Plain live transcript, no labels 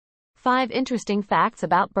5 interesting facts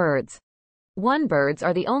about birds. 1. Birds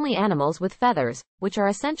are the only animals with feathers, which are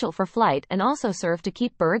essential for flight and also serve to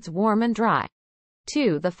keep birds warm and dry.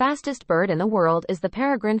 2. The fastest bird in the world is the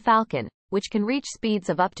peregrine falcon, which can reach speeds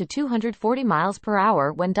of up to 240 miles per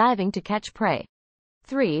hour when diving to catch prey.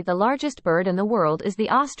 3. The largest bird in the world is the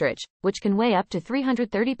ostrich, which can weigh up to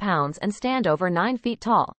 330 pounds and stand over 9 feet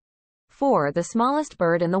tall. 4. The smallest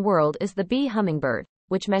bird in the world is the bee hummingbird,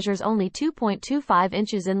 which measures only 2.25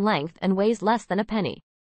 inches in length and weighs less than a penny.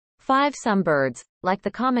 5. Some birds, like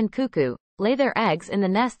the common cuckoo, lay their eggs in the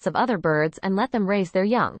nests of other birds and let them raise their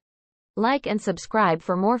young. Like and subscribe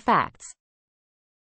for more facts.